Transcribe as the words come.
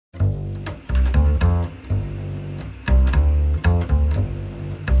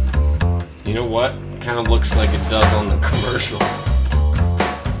You know what? Kind of looks like it does on the commercial.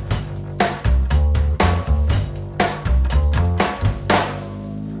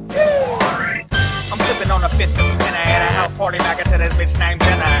 I'm sipping on a fifth and I had a house party back into this bitch named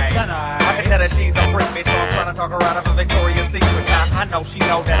Jenna. I can tell that she's a freak bitch, so I'm trying to talk her out of a Victoria's Secret. I know she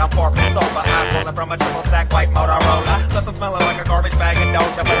know that I'm far from sober. I'm rolling from a triple stack white Motorola. Plus I'm smelling like a garbage bag of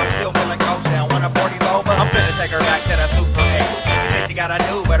Doja, but I'm still feeling kosher. And when the party's over, I'm finna take her back to the Super 8. She said she got a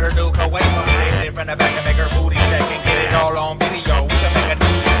new, better do Kuwait. So we stay from the back and make her booty shake and get it all on video. We can make a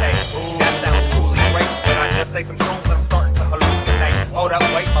new mistake. That sounds truly great, but I just say some shrooms and I'm starting to hallucinate. Hold up,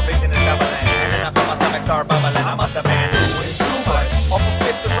 wait, my vision is doubling. And then I feel my stomach start bubbling. I must have been doing too much. Off a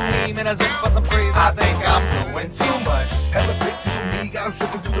fifth of some lean and a zip for some trees. I think I'm doing too much. Hella pictures of me, got them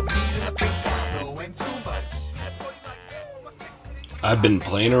stripping through the beat and I think I'm doing too much. I've been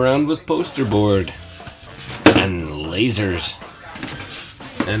playing around with poster board and lasers,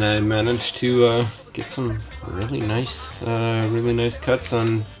 and I managed to get some really nice cuts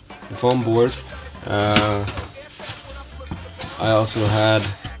on the foam board. I also had,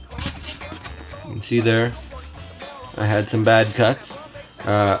 you can see there, I had some bad cuts.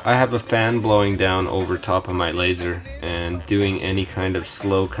 I have a fan blowing down over top of my laser, and doing any kind of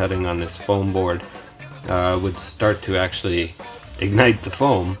slow cutting on this foam board would start to actually ignite the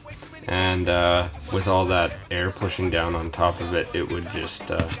foam, and with all that air pushing down on top of it, it would just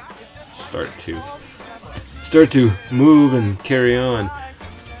start to move and carry on.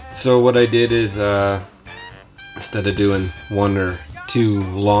 So what I did is, instead of doing one or two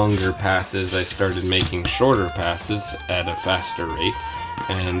longer passes, I started making shorter passes at a faster rate,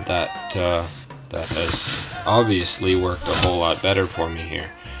 and that has obviously worked a whole lot better for me here.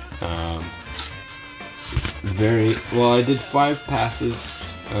 Very well. I did 5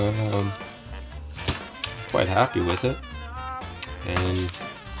 passes. Quite happy with it, and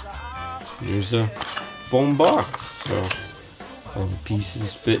here's a foam box. So all the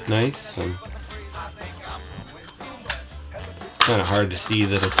pieces fit nice. And kind of hard to see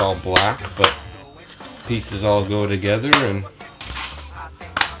that it's all black, but pieces all go together and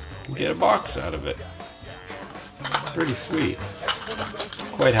you get a box out of it. Pretty sweet.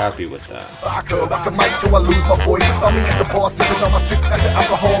 Quite happy with that. I could rock a mic till I lose my voice. Saw me at the bar sipping on my 6-pack of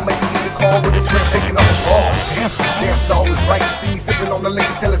alcohol, making me the call with a tramp taking off the ball. Damn soul is right. You see me sipping on the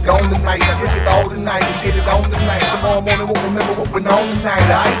liquor till it's gone tonight. I drink it all tonight and get it on tonight. Tomorrow morning won't remember what went on tonight.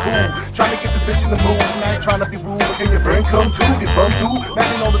 I ain't cool, trying to get this bitch in the mood tonight. Trying to be rude, but can your friend come too? Get bummed through,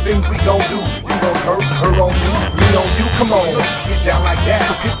 imagine all the things we gon' do. You gon' her on you, me on you. Come on, get down like that.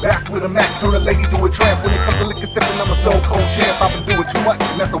 So kick back with a Mac, turn a lady to a tramp. When it comes to liquor sipping, I'm a stone cold champ. I've been doing too much,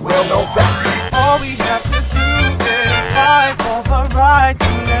 and that's a well-known fact. All we have to do is fight for the right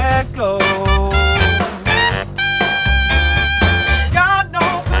to let go.